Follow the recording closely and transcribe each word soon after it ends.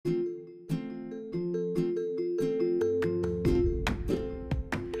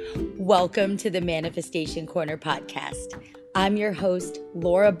Welcome to the Manifestation Corner podcast. I'm your host,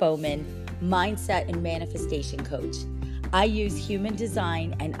 Laura Bowman, mindset and manifestation coach. I use human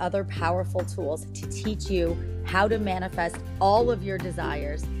design and other powerful tools to teach you how to manifest all of your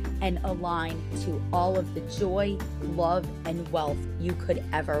desires and align to all of the joy, love, and wealth you could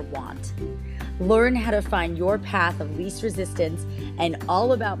ever want. Learn how to find your path of least resistance and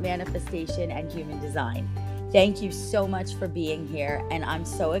all about manifestation and human design. Thank you so much for being here, and I'm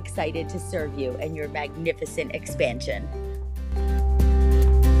so excited to serve you in your magnificent expansion.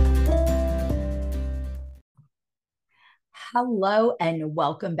 Hello, and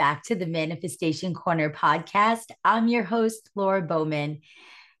welcome back to the Manifestation Corner podcast. I'm your host, Laura Bowman,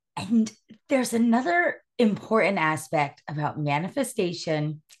 and there's another important aspect about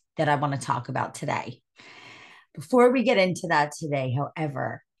manifestation that I want to talk about today. Before we get into that today,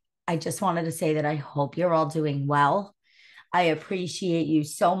 however, I just wanted to say that I hope you're all doing well. I appreciate you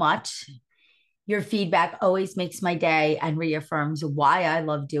so much. Your feedback always makes my day and reaffirms why I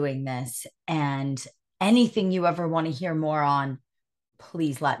love doing this. And anything you ever want to hear more on,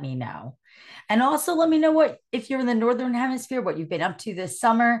 please let me know. And also let me know if you're in the Northern Hemisphere, what you've been up to this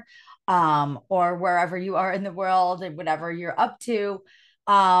summer, or wherever you are in the world and whatever you're up to.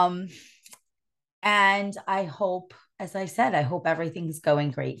 And I hope, as I said, I hope everything's going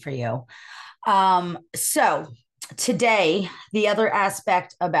great for you. So today, the other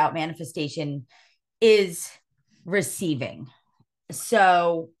aspect about manifestation is receiving.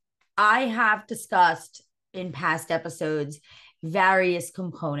 So I have discussed in past episodes various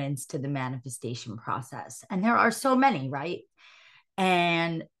components to the manifestation process. And there are so many, right?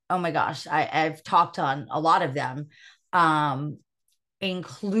 And oh my gosh, I've talked on a lot of them,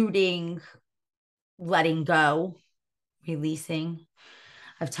 including letting go, releasing.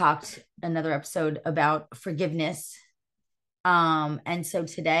 I've talked another episode about forgiveness. And so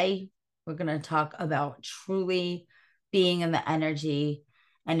today we're going to talk about truly being in the energy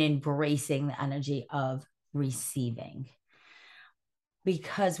and embracing the energy of receiving.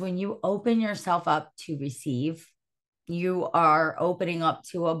 Because when you open yourself up to receive, you are opening up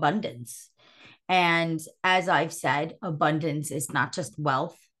to abundance. And as I've said, abundance is not just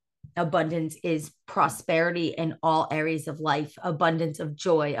wealth. Abundance is prosperity in all areas of life, abundance of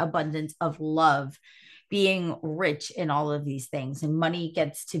joy, abundance of love, being rich in all of these things. And money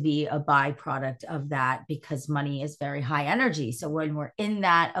gets to be a byproduct of that because money is very high energy. So when we're in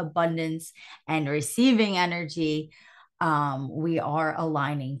that abundance and receiving energy, we are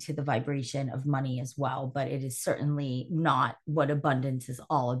aligning to the vibration of money as well, but it is certainly not what abundance is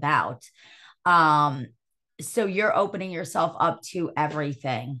all about. So you're opening yourself up to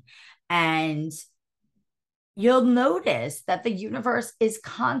everything. And you'll notice that the universe is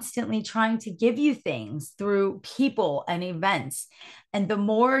constantly trying to give you things through people and events. And the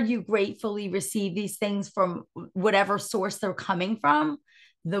more you gratefully receive these things from whatever source they're coming from,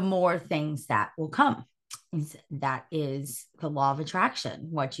 the more things that will come. That is the law of attraction.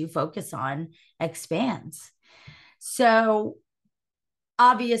 What you focus on expands. So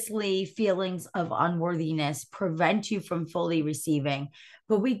obviously, feelings of unworthiness prevent you from fully receiving,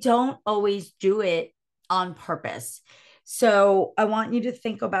 but we don't always do it on purpose. So I want you to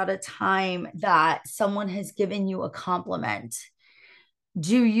think about a time that someone has given you a compliment.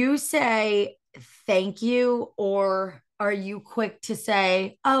 Do you say thank you, or are you quick to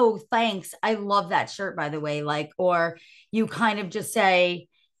say, oh, thanks, I love that shirt, by the way, or you kind of just say,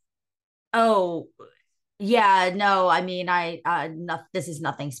 oh, yeah, no, I mean, this is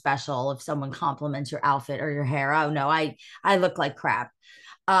nothing special. If someone compliments your outfit or your hair, oh no, I look like crap.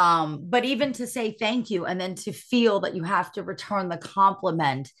 But even to say thank you and then to feel that you have to return the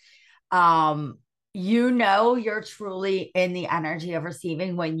compliment, you're truly in the energy of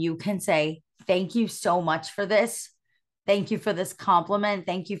receiving when you can say, thank you so much for this. Thank you for this compliment.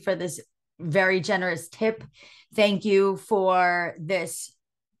 Thank you for this very generous tip. Thank you for this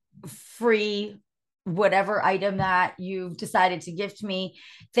free whatever item that you've decided to gift me.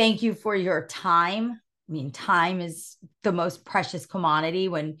 Thank you for your time. I mean, time is the most precious commodity.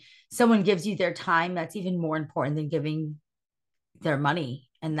 When someone gives you their time, that's even more important than giving their money.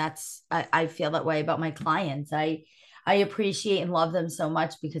 And I feel that way about my clients. I appreciate and love them so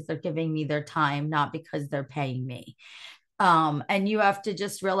much because they're giving me their time, not because they're paying me. And you have to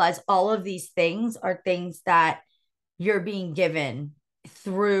just realize all of these things are things that you're being given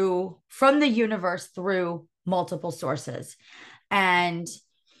from the universe through multiple sources. And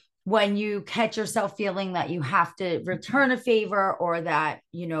when you catch yourself feeling that you have to return a favor or that,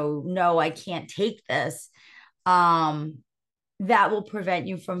 no, I can't take this, that will prevent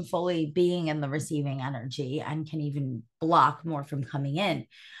you from fully being in the receiving energy and can even block more from coming in.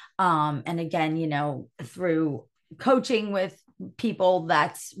 And again, through coaching with people,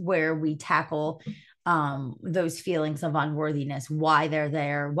 that's where we tackle those feelings of unworthiness, why they're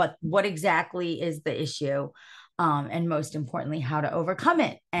there, what exactly is the issue, and most importantly, how to overcome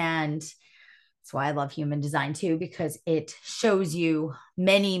it. And that's why I love human design too, because it shows you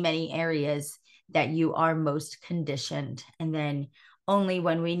many, many areas that you are most conditioned. And then only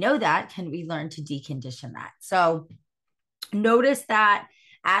when we know that can we learn to decondition that. So notice that,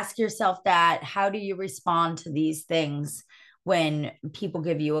 ask yourself that. How do you respond to these things when people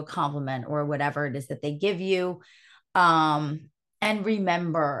give you a compliment or whatever it is that they give you? And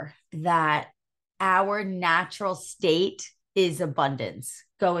remember that our natural state is abundance.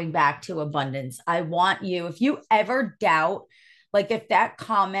 Going back to abundance, I want you, if you ever doubt, like if that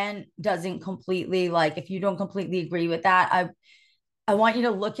comment doesn't completely, like if you don't completely agree with that, I want you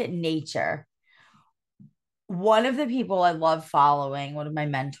to look at nature. One of the people I love following, one of my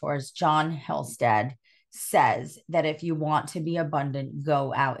mentors, John Hillstead, says that if you want to be abundant,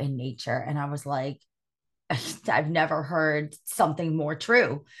 go out in nature. And I was like, I've never heard something more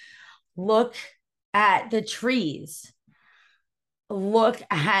true. Look at the trees, look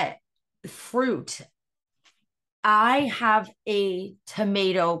at fruit. I have a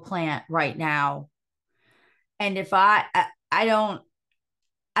tomato plant right now. And if I don't,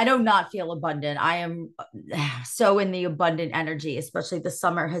 I do not feel abundant. I am so in the abundant energy, especially the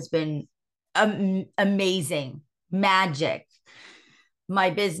summer has been amazing, magic.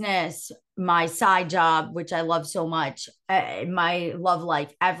 My business, my side job, which I love so much, my love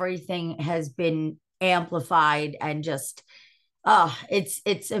life, everything has been amplified and just,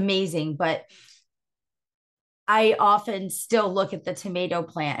 it's amazing. But I often still look at the tomato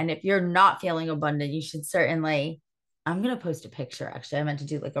plant, and if you're not feeling abundant, you should certainly. I'm gonna post a picture. Actually, I meant to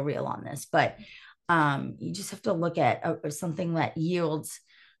do like a reel on this, but you just have to look at something that yields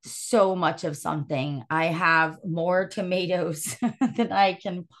so much of something. I have more tomatoes than I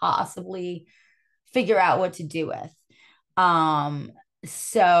can possibly figure out what to do with.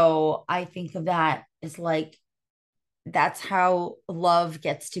 So I think of that as like that's how love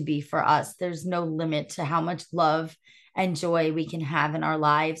gets to be for us. There's no limit to how much love and joy we can have in our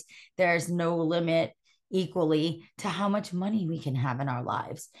lives. There's no limit equally to how much money we can have in our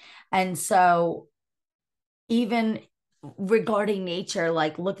lives. And so, even regarding nature,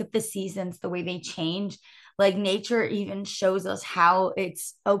 like look at the seasons, the way they change. Like nature even shows us how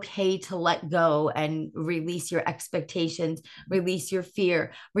it's okay to let go and release your expectations, release your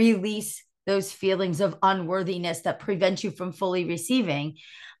fear, release those feelings of unworthiness that prevent you from fully receiving.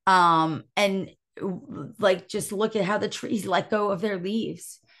 And like just look at how the trees let go of their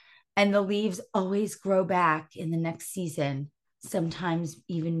leaves, and the leaves always grow back in the next season, sometimes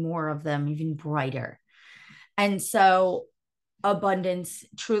even more of them, even brighter. And so abundance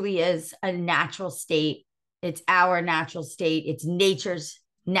truly is a natural state. It's our natural state, it's nature's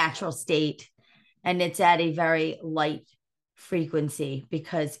natural state. And it's at a very light frequency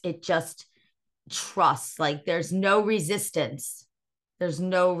because it just trusts, like there's no resistance. There's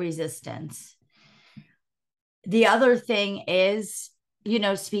no resistance. The other thing is,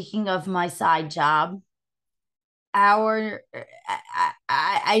 speaking of my side job, I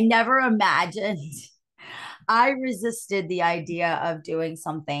never imagined. I resisted the idea of doing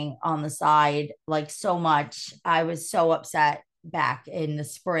something on the side like so much. I was so upset back in the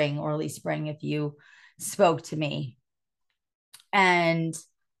spring, early spring, if you spoke to me. And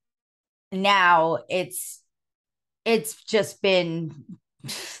now it's just been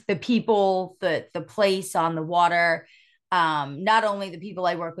the people, the place on the water, not only the people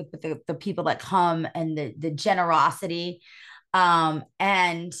I work with, but the people that come and the generosity.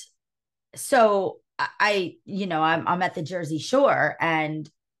 And so I'm at the Jersey Shore, and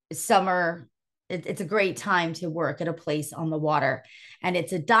summer, it's a great time to work at a place on the water, and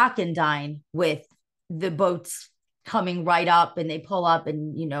it's a dock and dine with the boats coming right up, and they pull up,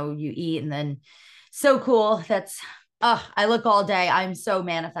 and you eat, and then so cool. I look all day. I'm so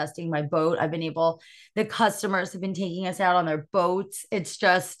manifesting my boat. The customers have been taking us out on their boats. It's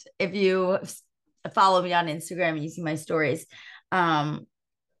just, if you follow me on Instagram and you see my stories,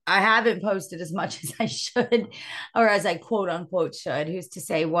 I haven't posted as much as I should, or as I quote unquote should. Who's to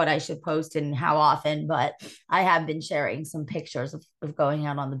say what I should post and how often? But I have been sharing some pictures of going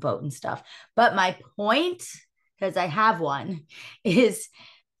out on the boat and stuff. But my point, because I have one, is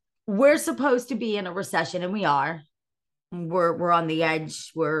we're supposed to be in a recession, and we are. We're on the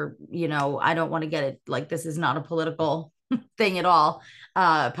edge. I don't want to get it, like this is not a political thing at all,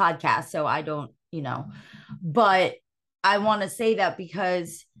 podcast. So I don't, but I want to say that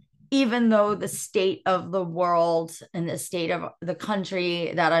because even though the state of the world and the state of the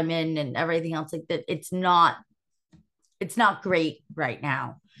country that I'm in and everything else like that, it's not great right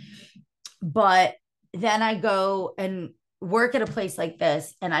now. But then I go and work at a place like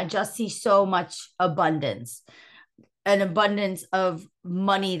this and I just see so much abundance, an abundance of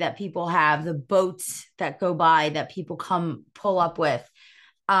money that people have, the boats that go by that people come pull up with.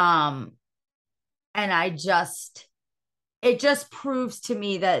 Um, and it just proves to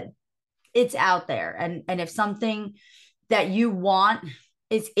me that it's out there. And if something that you want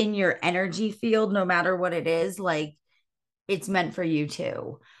is in your energy field, no matter what it is, like it's meant for you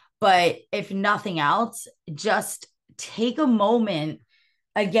too. But if nothing else, just take a moment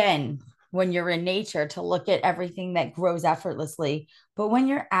again when you're in nature to look at everything that grows effortlessly. But when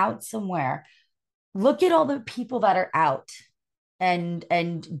you're out somewhere, look at all the people that are out and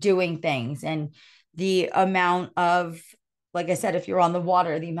doing things, and the amount of, like I said, if you're on the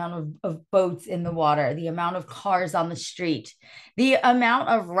water, the amount of boats in the water, the amount of cars on the street, the amount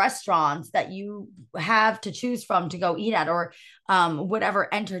of restaurants that you have to choose from to go eat at, or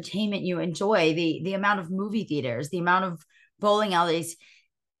whatever entertainment you enjoy, the amount of movie theaters, the amount of bowling alleys,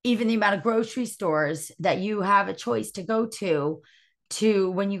 even the amount of grocery stores that you have a choice to go to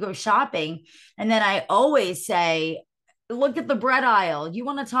when you go shopping. And then I always say, look at the bread aisle. You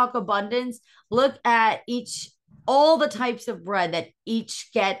want to talk abundance? Look at all the types of bread that each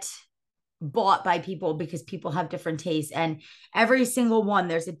get bought by people, because people have different tastes, and every single one,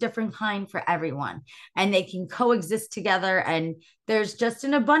 there's a different kind for everyone, and they can coexist together, and there's just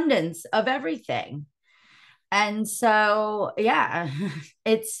an abundance of everything. And so, yeah,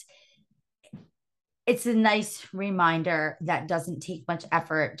 it's it's a nice reminder that doesn't take much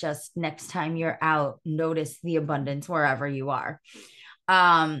effort. Just next time you're out, notice the abundance wherever you are.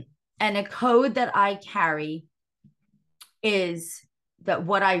 Um, and a code that I carry is that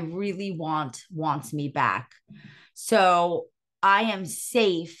what I really want wants me back. So I am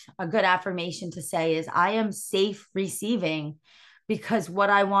safe. A good affirmation to say is I am safe receiving, because what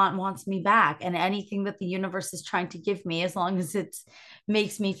I want wants me back. And anything that the universe is trying to give me, as long as it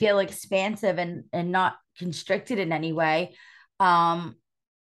makes me feel expansive and not constricted in any way, um,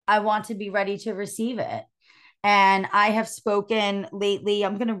 I want to be ready to receive it. And I have spoken lately.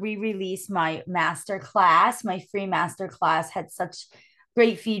 I'm going to re-release my master class. My free master class had such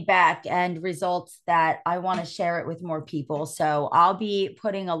great feedback and results that I want to share it with more people. So I'll be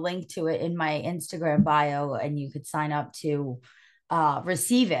putting a link to it in my Instagram bio, and you could sign up to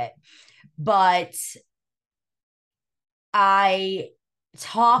receive it. But I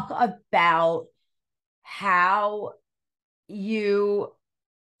talk about how you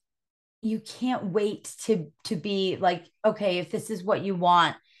can't wait to be like, okay, if this is what you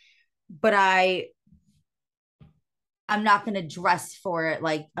want, but I'm not going to dress for it,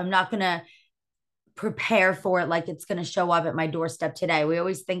 like I'm not going to prepare for it like it's going to show up at my doorstep today. We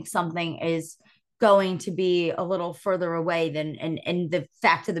always think something is going to be a little further away than, and the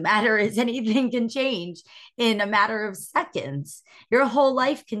fact of the matter is anything can change in a matter of seconds. Your whole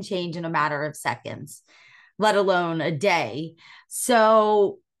life can change in a matter of seconds, let alone a day.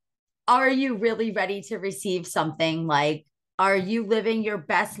 So are you really ready to receive something? Like, are you living your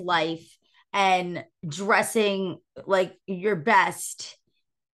best life and dressing like your best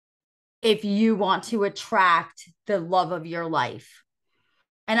if you want to attract the love of your life?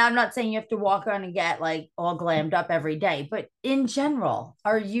 And I'm not saying you have to walk around and get like all glammed up every day, but in general,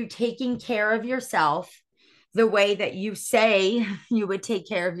 are you taking care of yourself the way that you say you would take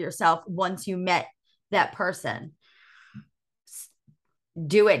care of yourself once you met that person?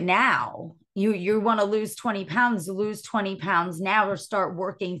 Do it now. You want to lose 20 pounds, lose 20 pounds now, or start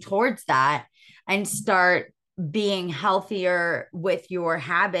working towards that and start being healthier with your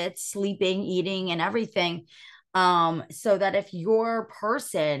habits, sleeping, eating, and everything. So that if your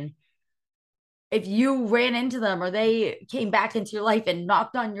person, if you ran into them or they came back into your life and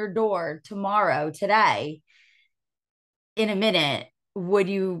knocked on your door tomorrow, today, in a minute, would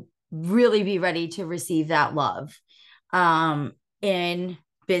you really be ready to receive that love? In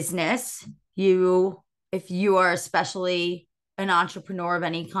business, if you are especially an entrepreneur of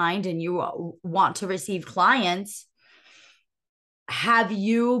any kind and you want to receive clients, have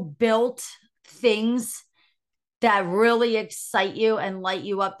you built things that really excite you and light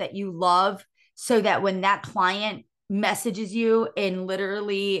you up, that you love, so that when that client messages you in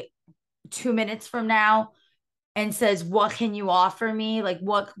literally 2 minutes from now and says, what can you offer me? Like,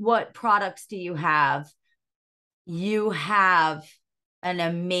 what products do you have? You have an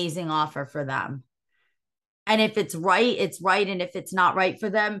amazing offer for them. And if it's right, it's right. And if it's not right for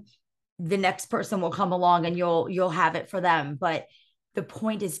them, the next person will come along and you'll have it for them. But the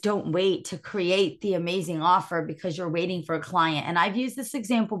point is, don't wait to create the amazing offer because you're waiting for a client. And I've used this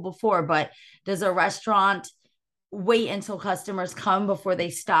example before, but does a restaurant wait until customers come before they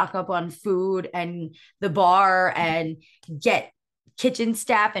stock up on food and the bar and get kitchen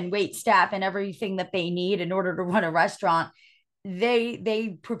staff and wait staff and everything that they need in order to run a restaurant?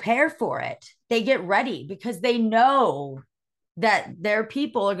 They prepare for it. They get ready because they know that their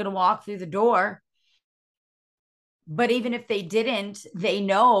people are going to walk through the door. But even if they didn't, they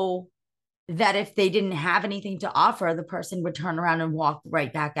know that if they didn't have anything to offer, the person would turn around and walk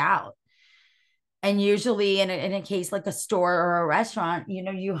right back out. And usually in a case like a store or a restaurant,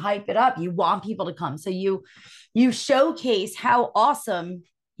 you hype it up. You want people to come. So you showcase how awesome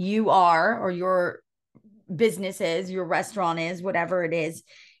you are, or your business is, your restaurant is, whatever it is.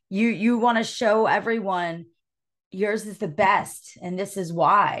 You want to show everyone yours is the best and this is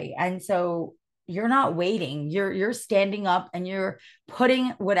why. And so you're not waiting. You're standing up and you're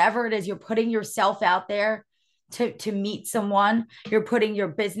putting whatever it is, you're putting yourself out there to meet someone. You're putting your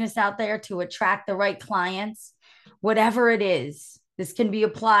business out there to attract the right clients. Whatever it is, this can be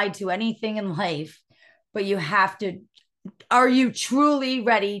applied to anything in life, but you have to, are you truly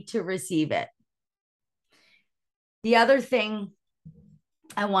ready to receive it? The other thing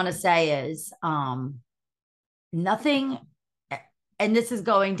I want to say is nothing, and this is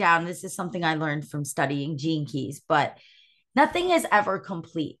something I learned from studying Gene Keys, but nothing is ever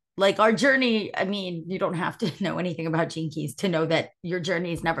complete. Like our journey, I mean, you don't have to know anything about Gene Keys to know that your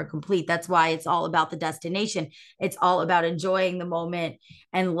journey is never complete. That's why it's all about the destination. It's all about enjoying the moment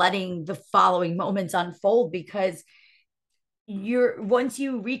and letting the following moments unfold, because once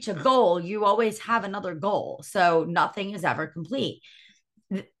you reach a goal, you always have another goal. So nothing is ever complete.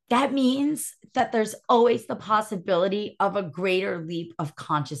 That means that there's always the possibility of a greater leap of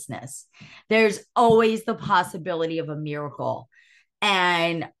consciousness. There's always the possibility of a miracle.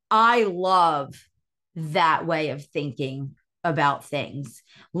 And I love that way of thinking about things,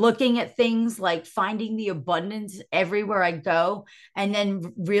 looking at things like finding the abundance everywhere I go, and then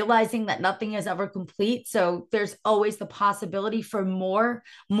realizing that nothing is ever complete. So there's always the possibility for more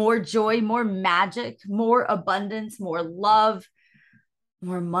joy, more magic, more abundance, more love,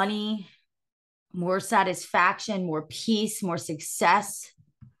 more money, more satisfaction, more peace, more success,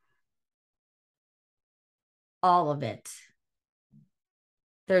 all of it.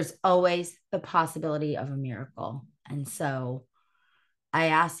 There's always the possibility of a miracle. And so I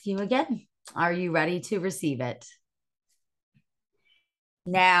ask you again, are you ready to receive it?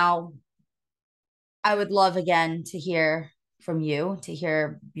 Now, I would love again to hear from you, to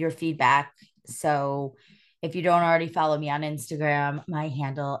hear your feedback. So if you don't already follow me on Instagram, my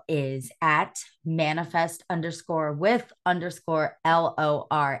handle is at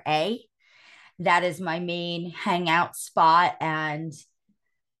manifest_with_LORA. That is my main hangout spot. And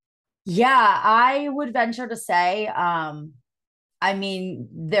yeah, I would venture to say, I mean,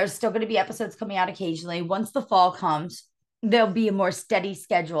 there's still going to be episodes coming out occasionally. Once the fall comes, there'll be a more steady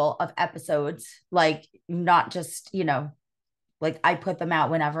schedule of episodes, like not just, like I put them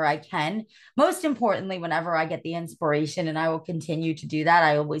out whenever I can. Most importantly, whenever I get the inspiration, and I will continue to do that.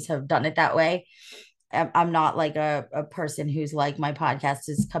 I always have done it that way. I'm not like a person who's like, my podcast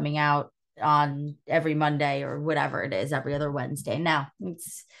is coming out on every Monday or whatever it is, every other Wednesday. Now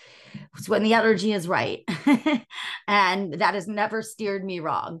it's when the energy is right. And that has never steered me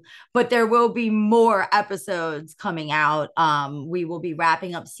wrong. But there will be more episodes coming out. We will be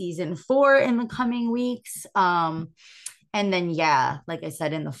wrapping up season 4 in the coming weeks. And then, yeah, like I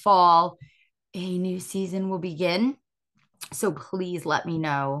said, in the fall, a new season will begin. So please let me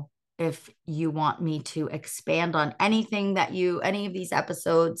know if you want me to expand on anything any of these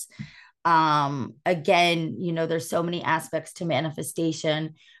episodes. Again, there's so many aspects to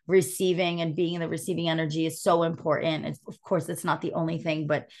manifestation. Receiving and being in the receiving energy is so important. Of course, it's not the only thing,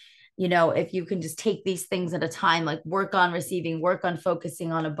 but if you can just take these things at a time, like work on receiving, work on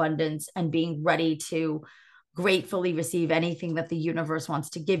focusing on abundance, and being ready to gratefully receive anything that the universe wants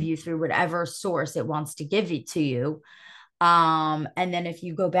to give you through whatever source it wants to give it to you. And then if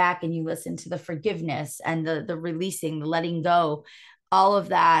you go back and you listen to the forgiveness and the releasing, the letting go, all of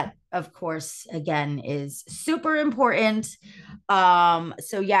that, of course, again, is super important.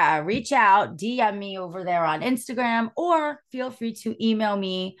 So yeah, reach out, DM me over there on Instagram, or feel free to email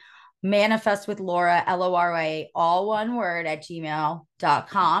me, manifestwithlaura, LORA, all one word,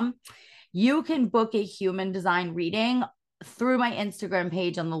 @gmail.com. You can book a human design reading through my Instagram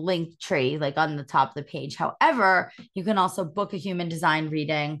page on the link tree, like on the top of the page. However, you can also book a human design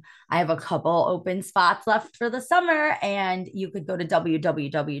reading. I have a couple open spots left for the summer, and you could go to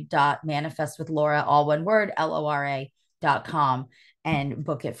www.manifestwithlaura, all one word, LORA.com, and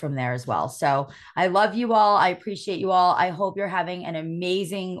book it from there as well. So I love you all. I appreciate you all. I hope you're having an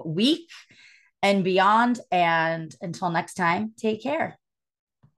amazing week and beyond. And until next time, take care.